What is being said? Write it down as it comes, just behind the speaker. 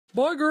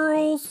Bye,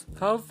 girls.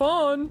 Have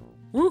fun.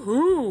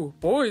 Woohoo!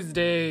 Boys'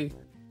 Day.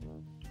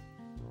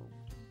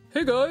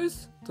 Hey,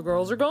 guys. The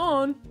girls are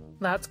gone.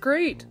 That's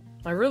great.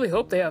 I really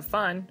hope they have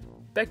fun.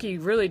 Becky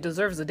really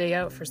deserves a day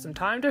out for some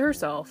time to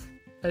herself.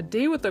 A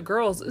day with the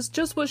girls is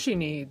just what she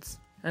needs.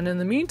 And in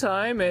the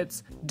meantime,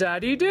 it's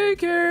Daddy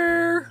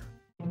Daycare!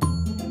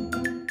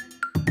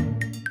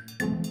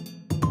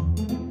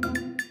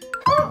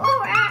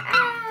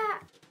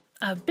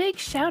 A big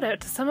shout out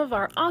to some of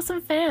our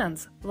awesome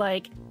fans,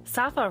 like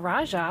Safa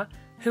Raja,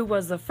 who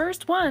was the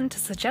first one to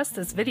suggest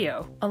this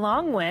video,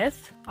 along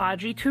with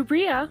Audrey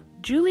Kubria,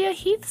 Julia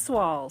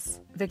Heathswalls,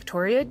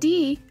 Victoria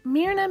D,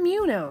 Mirna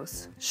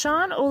Munoz,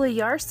 Sean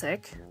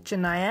Olayarsik,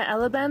 Janaya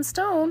Elaban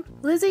Stone,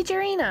 Lizzie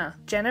Jarina,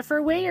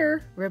 Jennifer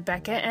Wayer,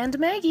 Rebecca and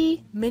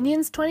Maggie,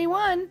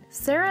 Minions21,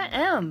 Sarah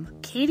M,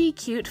 Katie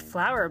Cute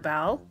Flower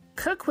Bell,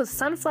 Cook with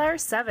Sunflower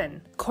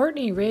 7,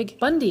 Courtney Rig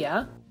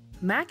Bundia,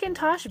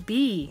 Macintosh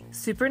B,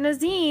 Super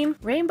Nazim,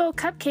 Rainbow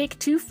Cupcake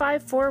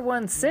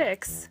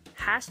 25416,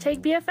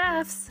 Hashtag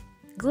BFFs,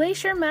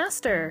 Glacier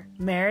Master,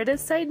 Meredith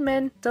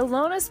Seidman,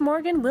 Delonis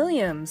Morgan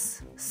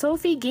Williams,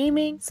 Sophie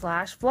Gaming /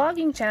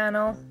 Vlogging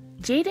Channel,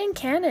 Jaden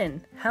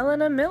Cannon,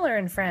 Helena Miller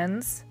and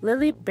Friends,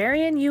 Lily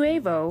Barian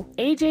Uevo,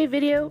 AJ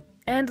Video,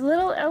 and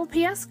Little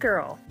LPS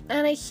Girl.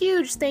 And a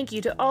huge thank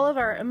you to all of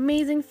our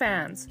amazing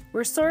fans.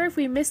 We're sorry if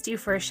we missed you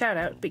for a shout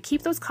out, but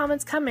keep those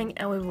comments coming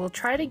and we will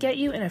try to get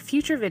you in a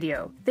future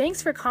video.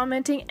 Thanks for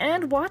commenting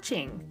and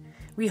watching.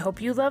 We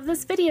hope you love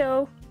this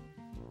video.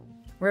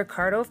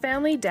 Ricardo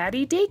Family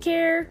Daddy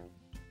Daycare.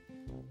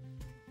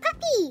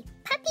 Puppy!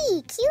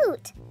 Puppy!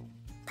 Cute!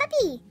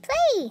 Puppy!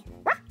 Play!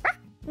 Rah, rah.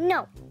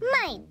 No,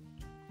 mine!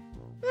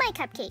 My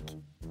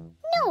cupcake!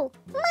 No,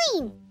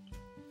 mine!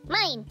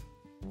 Mine!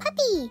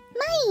 Puppy!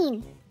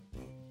 Mine!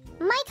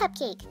 My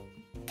cupcake!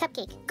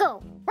 Cupcake,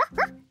 go! Rah,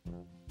 rah.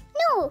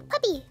 No,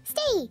 puppy,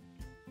 stay!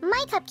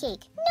 My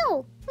cupcake!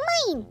 No,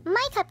 mine!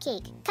 My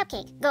cupcake!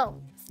 Cupcake, go!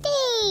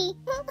 Stay!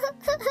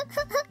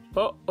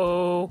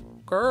 Uh-oh.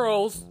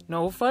 Girls,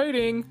 no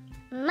fighting.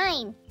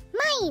 Mine!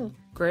 Mine!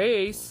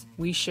 Grace,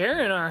 we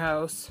share in our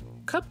house.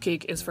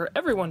 Cupcake is for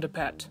everyone to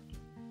pet.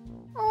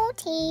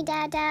 Okay,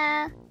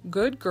 Dada.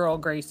 Good girl,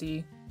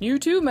 Gracie. You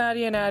too,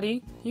 Maddie and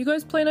Addie. You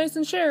guys play nice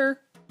and share.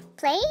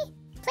 Play?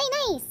 Play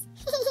nice!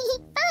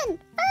 Fun!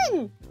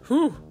 Fun!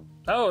 Whew,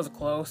 that was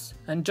close.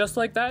 And just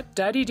like that,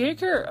 Daddy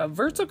Daycare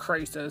averts a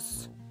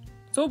crisis.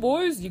 So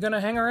boys, you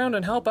gonna hang around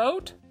and help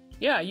out?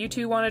 Yeah, you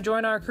two wanna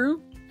join our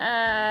crew?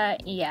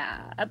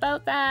 Yeah,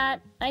 about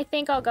that, I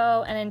think I'll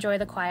go and enjoy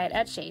the quiet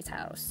at Shay's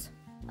house.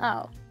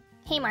 Oh.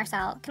 Hey,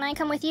 Marcel, can I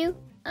come with you?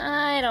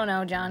 I don't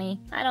know, Johnny.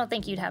 I don't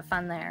think you'd have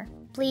fun there.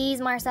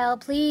 Please, Marcel,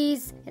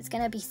 please. It's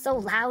gonna be so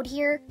loud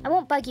here. I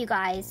won't bug you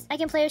guys. I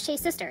can play with Shay's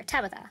sister,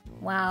 Tabitha.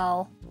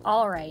 Well,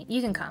 alright,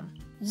 you can come.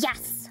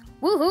 Yes!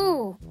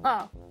 Woohoo!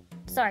 Oh,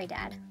 sorry,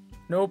 Dad.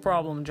 No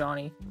problem,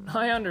 Johnny.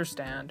 I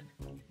understand.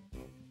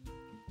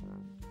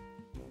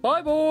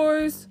 Bye,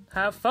 boys!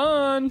 Have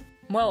fun!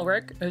 Well,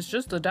 Rick, it's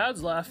just the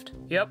dads left.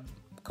 Yep.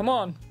 Come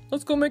on,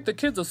 let's go make the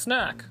kids a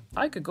snack.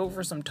 I could go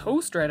for some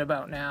toast right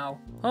about now.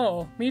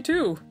 Oh, me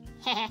too.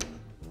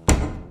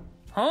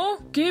 Huh?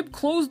 Gabe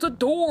closed the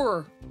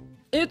door.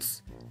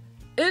 It's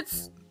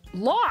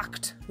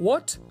locked.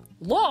 What?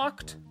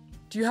 Locked?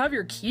 Do you have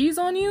your keys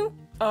on you?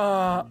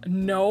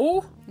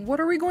 No. What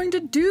are we going to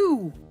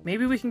do?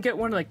 Maybe we can get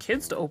one of the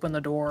kids to open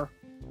the door.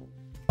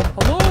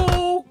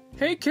 Hello?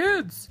 Hey,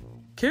 kids.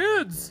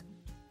 Kids.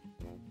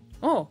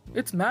 Oh,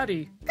 it's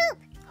Maddie. Poop.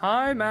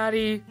 Hi,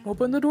 Maddie.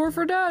 Open the door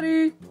for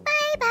Daddy.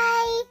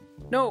 Bye-bye.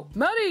 No,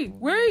 Maddie,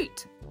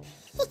 wait.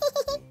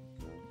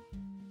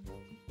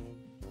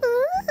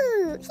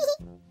 Ooh.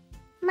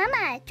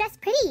 Mama, dress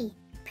pretty.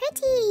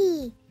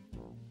 Pretty.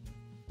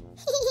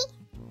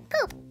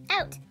 Poop.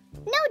 Out.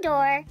 No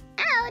door.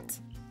 Out.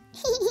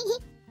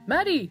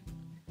 Maddie!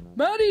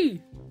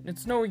 Maddie!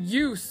 It's no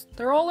use.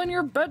 They're all in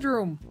your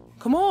bedroom.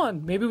 Come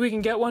on, maybe we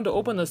can get one to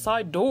open the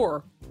side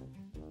door.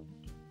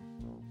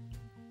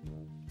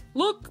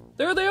 Look,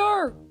 there they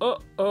are.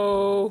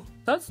 Uh-oh.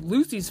 That's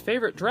Lucy's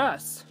favorite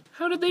dress.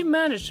 How did they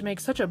manage to make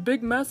such a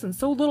big mess in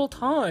so little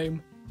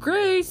time?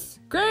 Grace!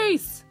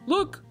 Grace!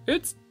 Look,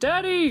 it's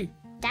Daddy!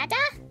 Dada?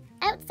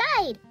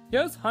 Outside.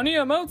 Yes, honey,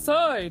 I'm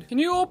outside. Can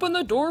you open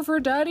the door for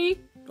Daddy?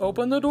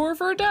 Open the door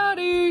for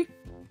Daddy!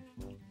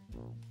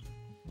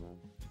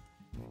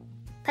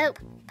 Poop.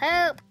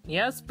 Poop.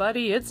 Yes,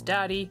 buddy, it's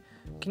Daddy.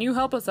 Can you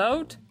help us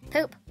out?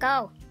 Poop.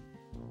 Go.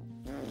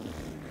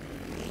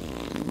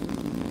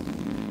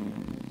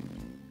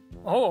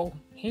 Oh,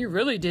 he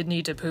really did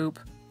need to poop.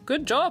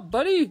 Good job,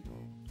 buddy!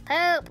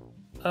 Poop.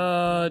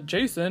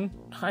 Jason,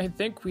 I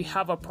think we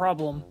have a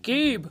problem.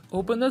 Gabe,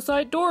 open the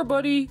side door,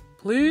 buddy,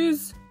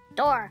 please?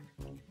 Door.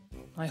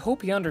 I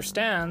hope he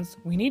understands.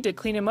 We need to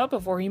clean him up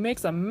before he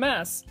makes a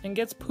mess and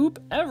gets poop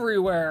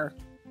everywhere.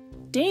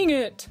 Dang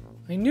it!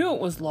 I knew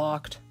it was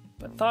locked,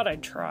 but thought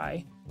I'd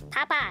try.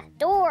 Papa.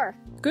 Door.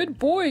 Good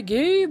boy,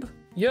 Gabe!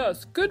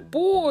 Yes, good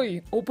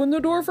boy! Open the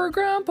door for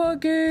Grandpa,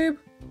 Gabe!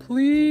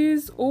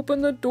 Please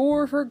open the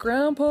door for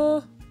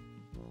Grandpa.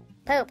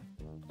 Poop.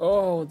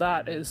 Oh,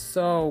 that is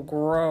so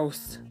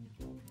gross.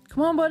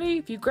 Come on, buddy.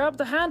 If you grab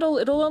the handle,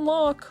 it'll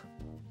unlock.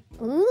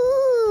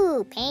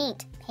 Ooh,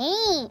 paint,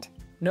 paint.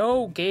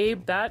 No,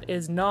 Gabe, that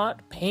is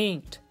not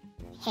paint.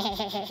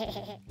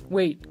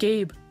 Wait,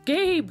 Gabe,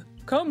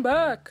 come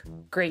back.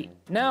 Great,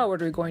 now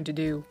what are we going to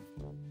do?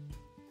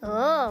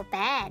 Oh,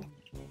 bad.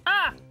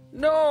 Ah,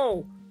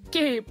 no!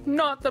 Gabe,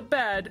 not the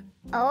bed.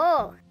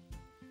 Oh,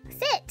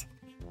 sit.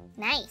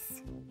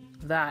 Nice.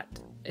 That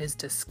is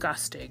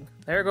disgusting.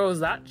 There goes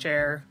that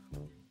chair.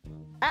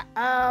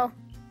 Uh-oh.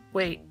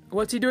 Wait,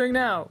 what's he doing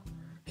now?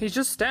 He's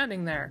just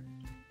standing there.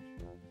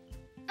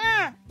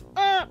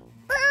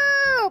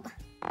 Poop.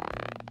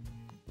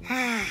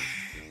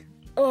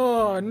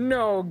 Oh,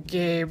 no,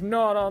 Gabe,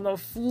 not on the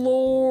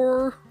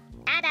floor.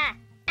 Ada.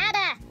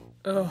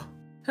 Ugh,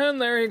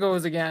 and there he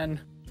goes again.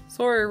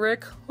 Sorry,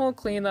 Rick, I'll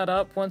clean that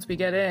up once we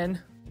get in.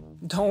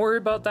 Don't worry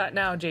about that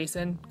now,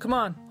 Jason. Come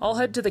on, I'll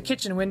head to the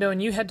kitchen window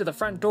and you head to the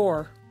front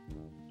door.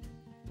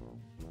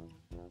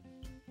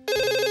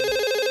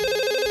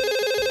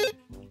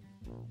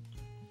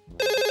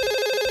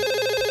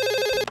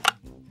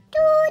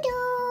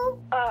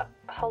 Doo-doo.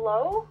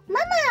 Hello?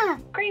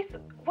 Mama. Grace,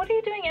 what are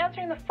you doing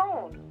answering the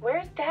phone?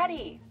 Where's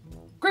Daddy?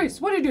 Grace,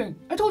 what are you doing?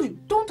 I told you,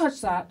 don't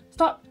touch that.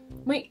 Stop.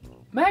 Wait,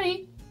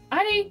 Maddie?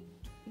 Annie?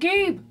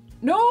 Gabe?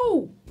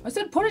 No! I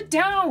said put it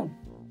down.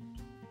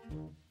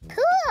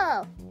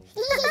 Cool.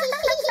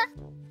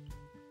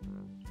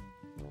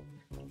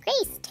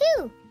 Grace,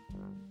 too.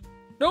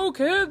 No,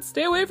 kids,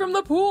 stay away from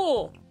the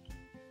pool.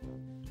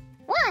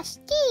 Wash,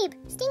 Gabe,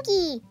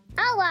 stinky.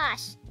 I'll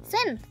wash.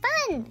 Swim,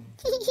 fun.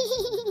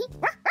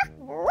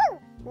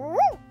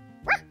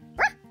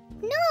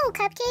 No,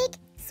 Cupcake.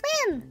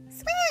 Swim.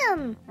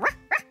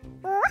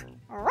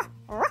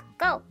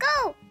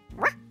 Go.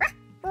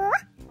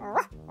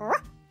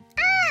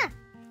 Ah!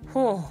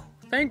 Oh,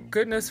 thank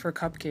goodness for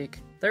Cupcake.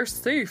 They're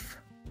safe.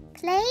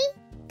 Play?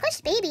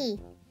 Push, baby.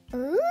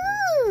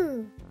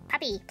 Ooh.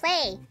 Puppy,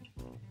 play.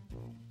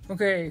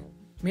 Okay,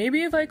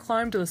 maybe if I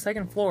climb to the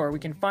second floor, we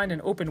can find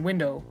an open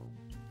window.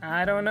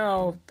 I don't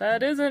know.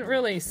 That isn't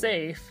really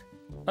safe.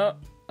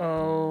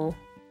 Uh-oh.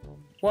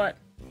 What?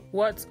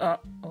 What's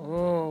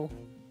uh-oh?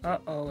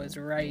 Uh-oh is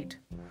right.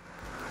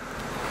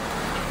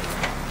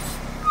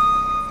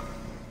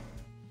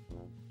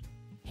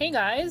 Hey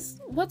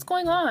guys, what's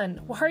going on?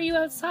 Why are you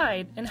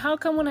outside? And how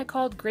come when I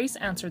called, Grace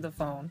answered the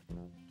phone?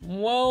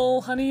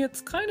 Well, honey,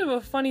 it's kind of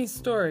a funny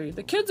story.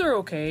 The kids are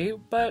okay,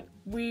 but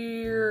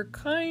we're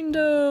kind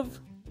of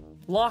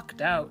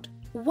locked out.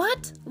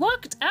 What?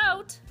 Locked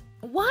out?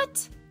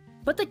 What?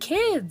 But the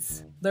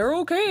kids! They're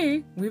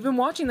okay. We've been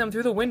watching them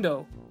through the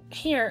window.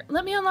 Here,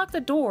 let me unlock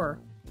the door.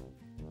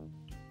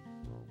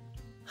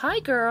 Hi,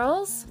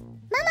 girls.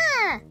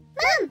 Mama!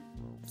 Mom!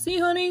 See,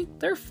 honey?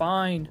 They're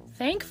fine.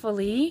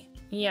 Thankfully.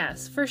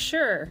 Yes, for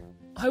sure.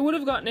 I would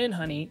have gotten in,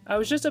 honey. I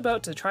was just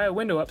about to try a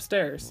window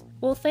upstairs.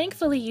 Well,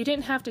 thankfully you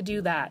didn't have to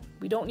do that.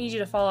 We don't need you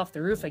to fall off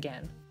the roof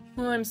again.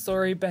 Oh, I'm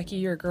sorry, Becky,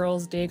 your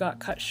girls' day got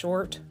cut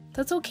short.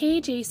 That's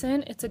okay,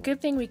 Jason. It's a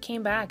good thing we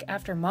came back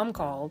after Mom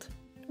called.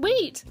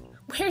 Wait!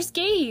 Where's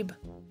Gabe?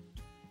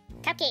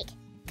 Cupcake.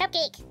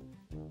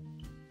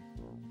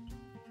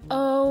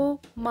 Oh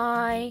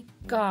my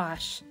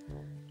gosh.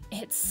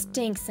 It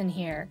stinks in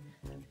here.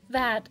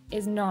 That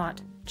is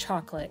not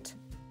chocolate.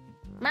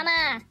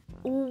 Mama!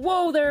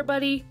 Whoa there,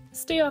 buddy.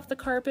 Stay off the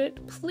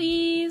carpet,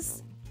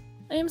 please.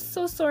 I am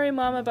so sorry,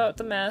 Mom, about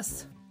the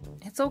mess.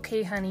 It's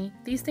okay, honey.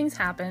 These things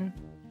happen.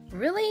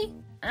 Really?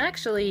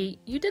 Actually,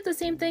 you did the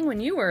same thing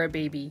when you were a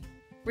baby.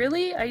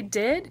 Really? I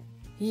did?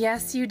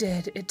 Yes, you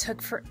did. It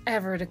took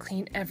forever to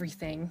clean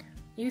everything.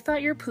 You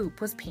thought your poop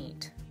was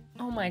paint.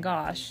 Oh my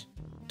gosh.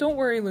 Don't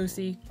worry,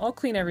 Lucy. I'll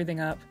clean everything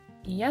up.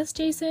 Yes,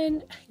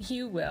 Jason,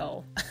 you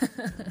will.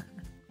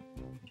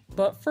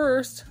 But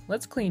first,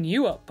 let's clean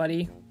you up,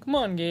 buddy. Come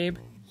on, Gabe.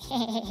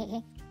 Poop!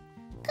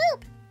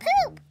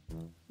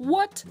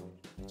 What?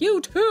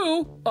 You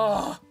too?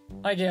 Oh,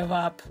 I give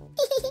up.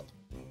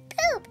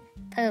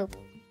 Poop.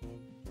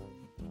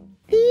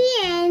 The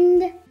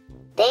end.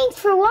 Thanks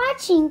for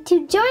watching.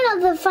 To join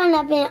all the fun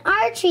up in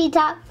our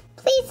treetop,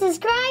 please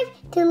subscribe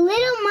to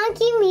Little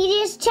Monkey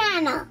Media's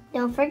channel.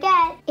 Don't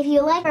forget, if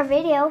you like our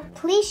video,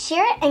 please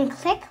share it and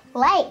click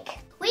like.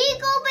 We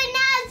go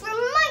bananas!